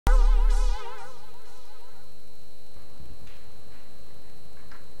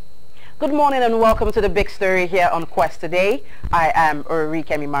Good morning and welcome to the big story here on Quest today. I am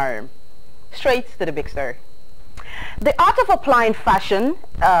Orikemi Marim. Straight to the big story. The art of applying fashion,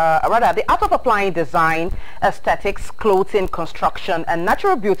 the art of applying design, aesthetics, clothing, construction, and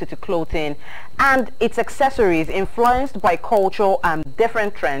natural beauty to clothing and its accessories influenced by culture and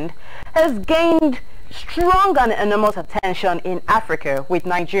different trends has gained strong and enormous attention in Africa, with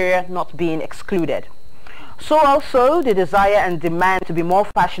Nigeria not being excluded. So also, the desire and demand to be more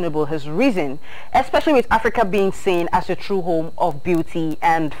fashionable has risen, especially with Africa being seen as a true home of beauty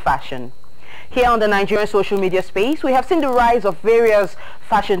and fashion. Here on the Nigerian social media space, we have seen the rise of various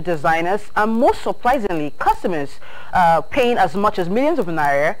fashion designers and, most surprisingly, customers paying as much as millions of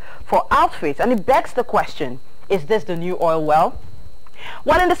naira for outfits. And it begs the question, is this the new oil well?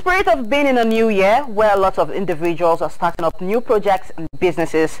 Well, in the spirit of being in a new year, where lots of individuals are starting up new projects and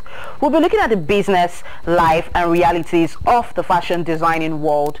businesses, we'll be looking at the business, life and realities of the fashion designing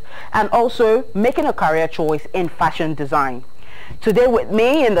world and also making a career choice in fashion design. Today with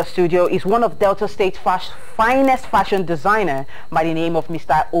me in the studio is one of Delta State's finest fashion designer by the name of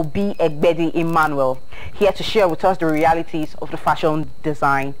Mr. Obi Egbedi Emmanuel, here to share with us the realities of the fashion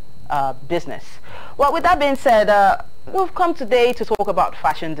design business. Well, with that being said, we've come today to talk about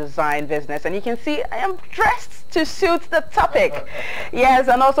fashion design business, and you can see I am dressed to suit the topic. Yes,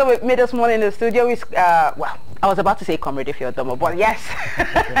 and also with me this morning in the studio is, well, I was about to say Comrade Ifeodomo, but yes.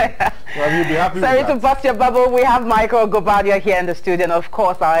 Well, you'll be happy with Sorry that. to bust your bubble, we have Michael Gobadia here in the studio, and of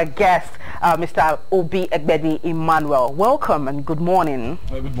course our guest, Mr. Obi Egbedi Emmanuel. Welcome and good morning.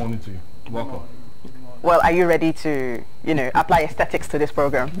 Good morning to you. Welcome. Well, are you ready to, apply aesthetics to this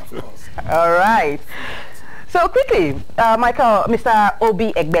program? All right. So quickly, Michael, Mr.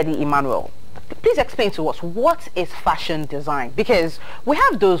 Obi Egbedi Emmanuel, please explain to us, what is fashion design? Because we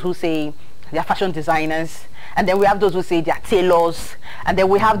have those who say they are fashion designers, and then we have those who say they are tailors, and then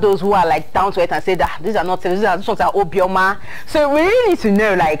we have those who are like down to it and say that these are not tailors, these are obioma. So we really need to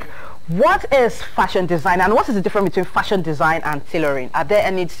know, like, what is fashion design and what is the difference between fashion design and tailoring? Are there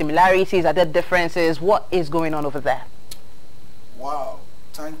any similarities? Are there differences? What is going on over there? Wow,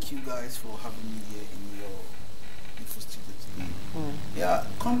 thank you guys for having me here in your info studio today. Yeah,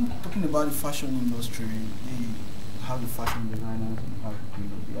 talking about the fashion industry, you have the fashion designers and have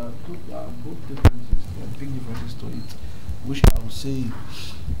the tailors. There are both differences, there are big differences to it, which I would say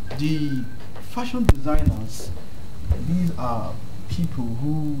the fashion designers, these are people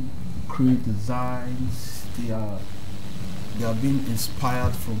who create designs. They are being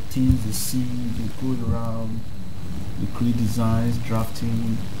inspired from things they see. They go around, they create designs,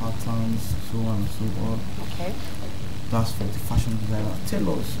 drafting patterns, so on and so on. Okay. That's for the fashion designer.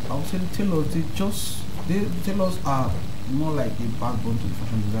 Tailors, I would say the tailors, tailors are more like a backbone to the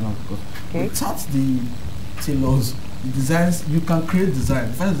fashion designer, because without the tailors, the designs, you can create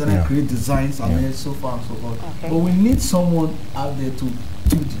designs. The fashion designer create designs and then so far and so on. Okay. But we need someone out there to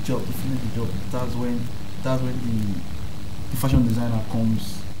do the job, to finish the job. That's when the fashion designer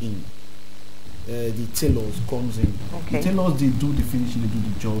comes in. The tailors comes in. Okay. The tailors, they do the finishing, they do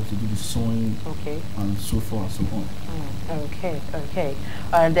the jobs, they do the sewing, and so forth and so on. Okay.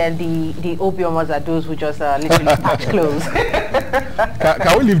 And then the obiomas are those who just literally patch clothes.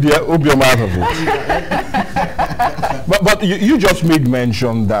 Can we leave the obioma out of it? but you just made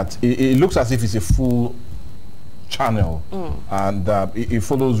mention that it looks as if it's a full channel, and it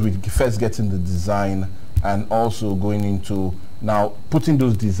follows with first getting the design and also going into now putting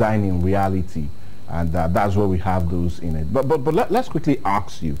those design in reality, and that's where we have those in it. But let's quickly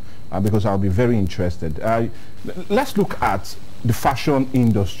ask you, because I'll be very interested. Let's look at the fashion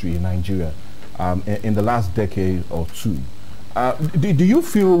industry in Nigeria in the last decade or two. Do you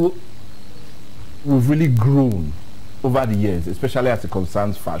feel we've really grown over the years, especially as it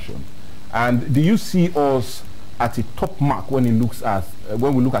concerns fashion? And do you see us at a top mark when it looks at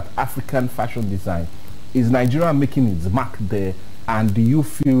when we look at African fashion design? Is Nigeria making its mark there? And do you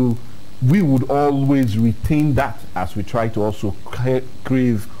feel we would always retain that as we try to also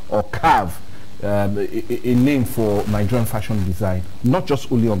crave or carve a name for Nigerian fashion design, not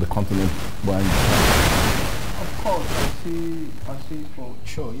just only on the continent, but in Of course, I see for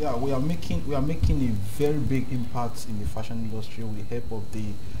sure. Yeah, we are making a very big impact in the fashion industry with the help of the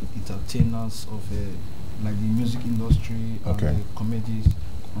entertainers of like the music industry and the comedies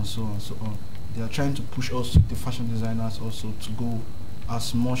and so on and so on. They are trying to push us, the fashion designers, also to go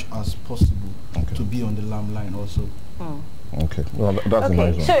as much as possible to be on the limelight also. Okay, well, that's a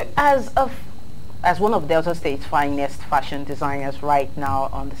nice one. So as one of Delta State's finest fashion designers right now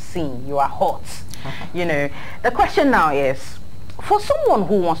on the scene, you are hot. The question now is, For someone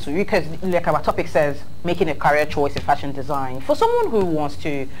who wants to, because like our topic says, making a career choice in fashion design, for someone who wants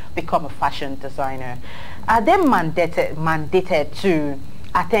to become a fashion designer, are they mandated to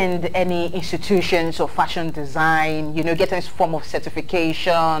attend any institutions of fashion design, you know, get any form of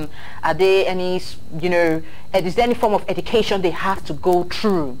certification? Are there any, you know, is there any form of education they have to go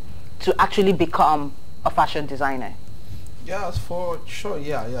through to actually become a fashion designer? Yes, for sure.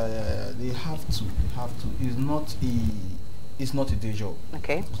 Yeah. They have to. It's not a day job.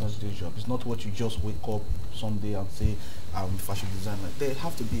 Okay. It's not a day job. It's not what you just wake up someday and say, I'm a fashion designer. There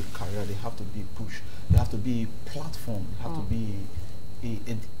have to be a career. There have to be a push. There have to be a platform. There have to be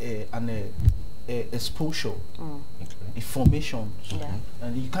an exposure, information,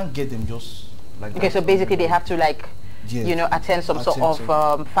 and you can't get them just like that. Okay, so basically they have to like, yes, you know, attend some sort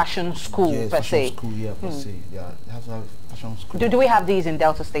of fashion school, yes, per fashion se. school, yeah, per se. Yeah, they have to have fashion school. Do we have these in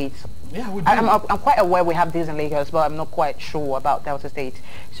Delta State? Yeah, we do. I'm quite aware we have these in Lagos, but I'm not quite sure about Delta State.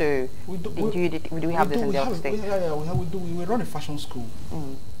 So do we have this in Delta State? We run a fashion school.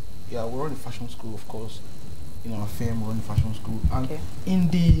 Yeah, we run a fashion school, of course. In our firm, we run a fashion school. And in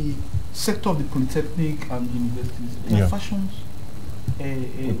the sector of the polytechnic and universities, there are fashion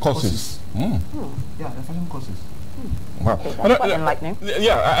courses. Yeah, there are fashion courses. Wow. That's quite enlightening.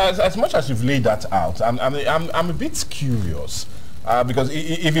 Yeah, as much as you've laid that out, I'm a bit curious. Because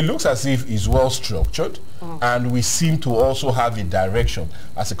if it looks as if it's well structured, and we seem to also have a direction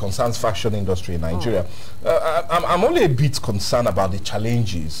as it concerns fashion industry in Nigeria, I'm only a bit concerned about the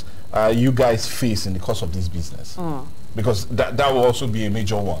challenges you guys face in the course of this business. Because that will also be a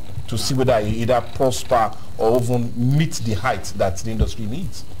major one, to see whether you either prosper or even meet the height that the industry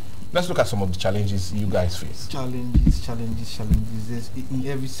needs. Let's look at some of the challenges you guys face. Challenges. There's, in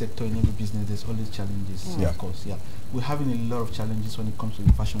every sector, in every business, there's always challenges. Of course, we're having a lot of challenges when it comes to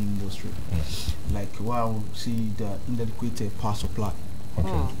the fashion industry. Like, we see the inadequate power supply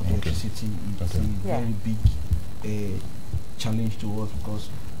of electricity. It's a very big challenge to us, because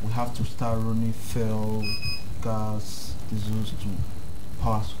we have to start running fuel, gas, diesels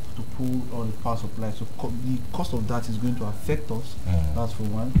to pull all the power supply. So the cost of that is going to affect us. That's for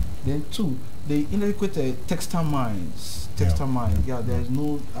one. Then two, the inadequate textile mines. Yeah, there is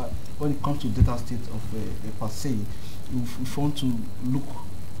no when it comes to data state of per se. If you want to look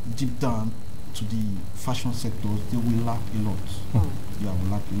deep down to the fashion sectors, they will lack a lot. Yeah, we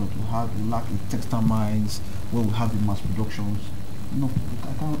lack a lot. We lack in textile mines where we have the mass productions. No,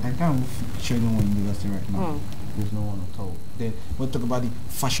 I can't picture anyone in the industry right now. There's no one at all. Then when we talk about the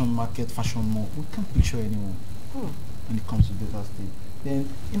fashion market, fashion mall, we can't picture anyone when it comes to data state. Then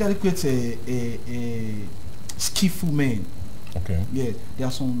inadequate skillful men. Okay. Yeah, there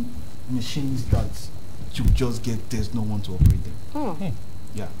are some machines that you just get, there's no one to operate them.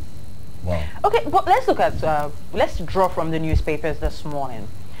 Yeah. Wow. Okay, but let's look at let's draw from the newspapers this morning.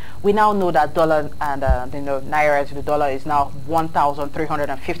 We now know that dollar and naira to the dollar is now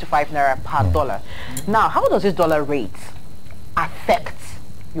 1,355 naira per dollar. Now, how does this dollar rate affect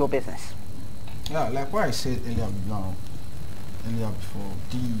your business? Yeah, like what I said earlier before,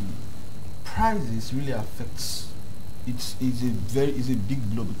 the prices really affects. It's a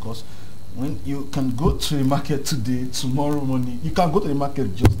big blow, because when you can go to the market today, tomorrow morning, you can go to the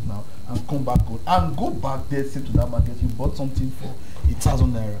market just now and come back and go back there, say to that market, you bought something for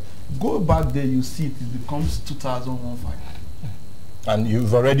 1,000 naira. Go back there, you see it becomes 2,150. And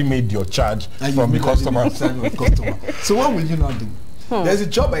you've already made your charge from the customer. So what will you now do? There's a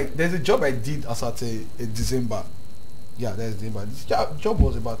job I did as at a December. Yeah, there's December. This job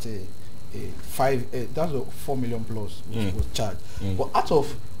was about that's a 4 million plus, which was charged. But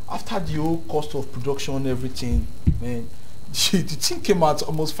after the whole cost of production and everything, man, the thing came out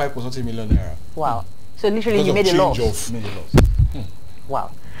almost 5.something million naira. Wow. So literally you made a loss.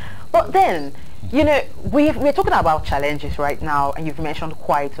 Wow. But then, you know, we're talking about challenges right now, and you've mentioned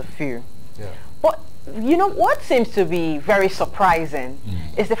quite a few. Yeah. But you know what seems to be very surprising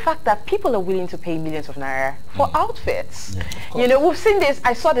is the fact that people are willing to pay millions of naira for outfits. You know, we've seen this.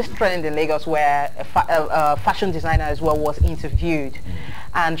 I saw this trend in Lagos where a fashion designer as well was interviewed,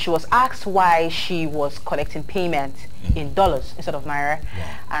 and she was asked why she was collecting payment in dollars instead of naira,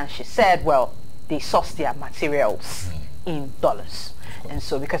 and she said, well, they source their materials in dollars, and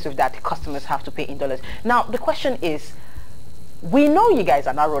so because of that, the customers have to pay in dollars. Now the question is, we know you guys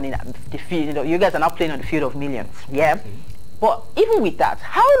are not running at the field, you know, you guys are not playing on the field of millions, but even with that,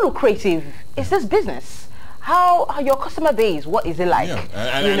 how lucrative is this business? How your customer base, what is it like?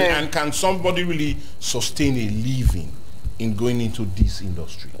 And can somebody really sustain a living in going into this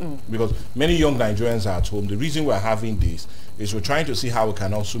industry? Because many young Nigerians are at home. The reason we're having this is we're trying to see how we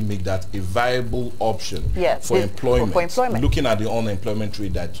can also make that a viable option for employment. Looking at the unemployment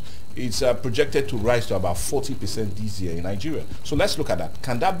rate that it's projected to rise to about 40% this year in Nigeria. So let's look at that.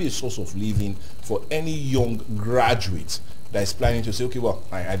 Can that be a source of living for any young graduate that is planning to say, okay, well,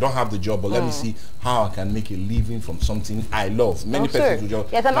 I don't have the job, but let me see how I can make a living from something I love. Many persons will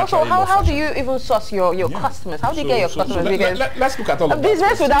just and also how do you even source your customers? How do you get your customers? Let's look at all of that.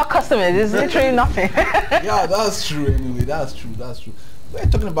 Business without customers is literally nothing. Yeah, that's true anyway. That's true. We're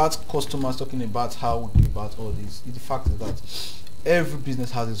talking about customers, talking about how we go about all this. The fact is that every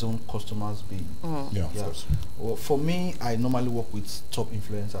business has its own customers base. Yeah, of course. Well, for me, I normally work with top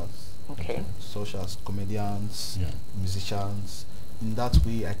influencers. Okay. Such as comedians, musicians. In that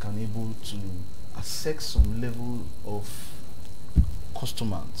way, I can able to access some level of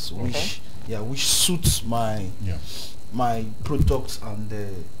customers which suits my my products and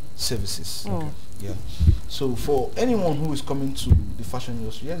services. Yeah. So for anyone who is coming to the fashion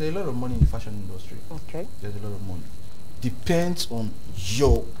industry, there's a lot of money in the fashion industry. Okay. There's a lot of money. Depends on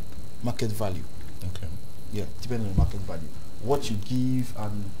your market value. Okay. Yeah, depends on your market value. What you give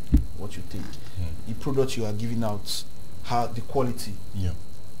and what you take. The product you are giving out, how the quality,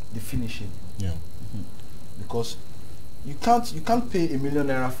 the finishing. Because you can't pay £1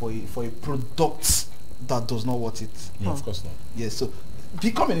 million for a product that does not worth it. Of course not. Yes, so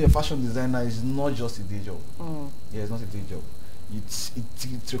becoming a fashion designer is not just a day job. Yeah, it's not a day job.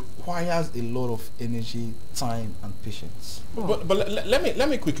 It requires a lot of energy, time, and patience. But let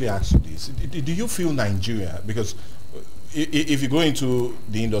me quickly ask you this: do you feel Nigeria, because if you go into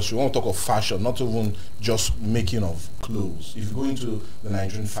the industry, we want to talk of fashion, not even just making of clothes. If you go into the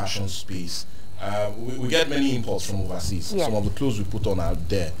Nigerian fashion space, we get many imports from overseas. Some of the clothes we put on are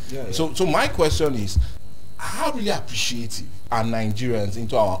there. So my question is, how really appreciative are Nigerians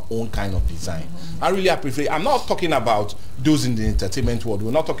into our own kind of design? I really appreciate. I'm not talking about those in the entertainment world.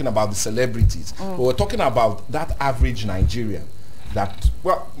 We're not talking about the celebrities. But we're talking about that average Nigerian that,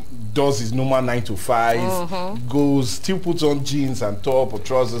 well, does his normal 9 to 5, still puts on jeans and top or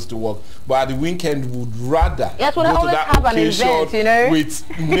trousers to work, but at the weekend would rather go to that occasion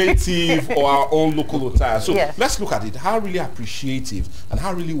with native or our own local attire. So let's look at it. How really appreciative and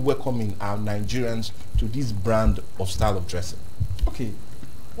how really welcoming are Nigerians to this brand of style of dressing? Okay,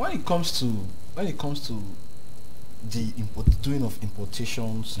 when it comes to the doing of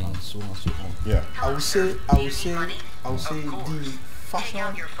importations and so on and so on, I would say the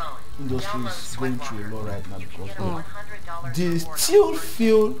fashion industry is going through a lot right now, because they still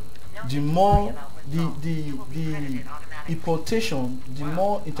feel the more the importation, the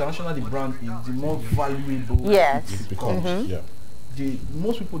more international the brand is, the more valuable it becomes.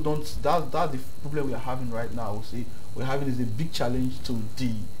 Most people don't. That's the problem we are having right now. I would say we're having is a big challenge to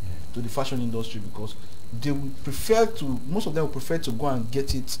the fashion industry, because they would prefer to. Most of them would prefer to go and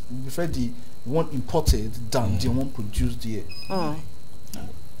get it. Prefer the one imported than the one produced here.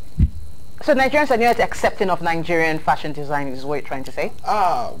 So Nigerians are not accepting of Nigerian fashion design, is what you're trying to say?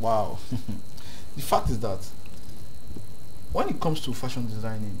 Wow. The fact is that when it comes to fashion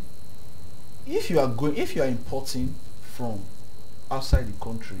designing, if you are importing from outside the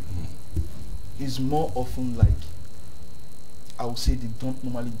country, it's more often like, I would say, they don't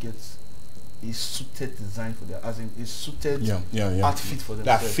normally get a suited design for their, as in a suited outfit for themselves.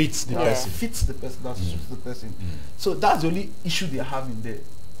 That fits the person. Fits the person, that suits the person. So that's the only issue they are having there.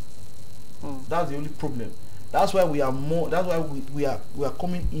 That's the only problem. That's why we are more. That's why we are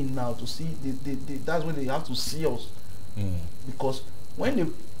coming in now to see. That's when they have to see us, because when they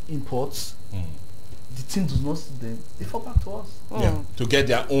import, the team does not see them. They fall back to us. To get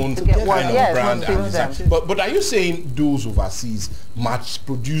their own kind of brand and design. But are you saying those overseas mass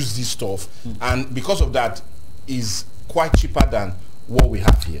produce this stuff, and because of that is quite cheaper than what we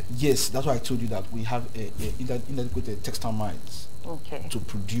have here? Yes, that's why I told you that we have inadequate textile mines to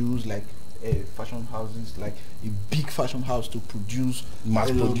produce like fashion houses, like a big fashion house to produce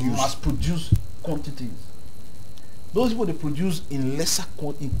mass produce quantities. Those people, they produce in lesser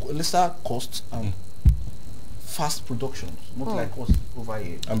cost and fast productions, not like us over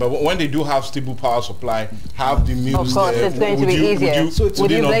here. But when they do have stable power supply, have the mills, of course, it's going to be easier.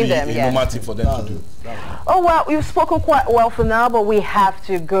 Would it not be a normative for them to do? Oh, well, you've spoken quite well for now, but we have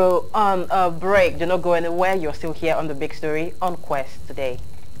to go on a break. Do not go anywhere. You're still here on The Big Story on Quest today.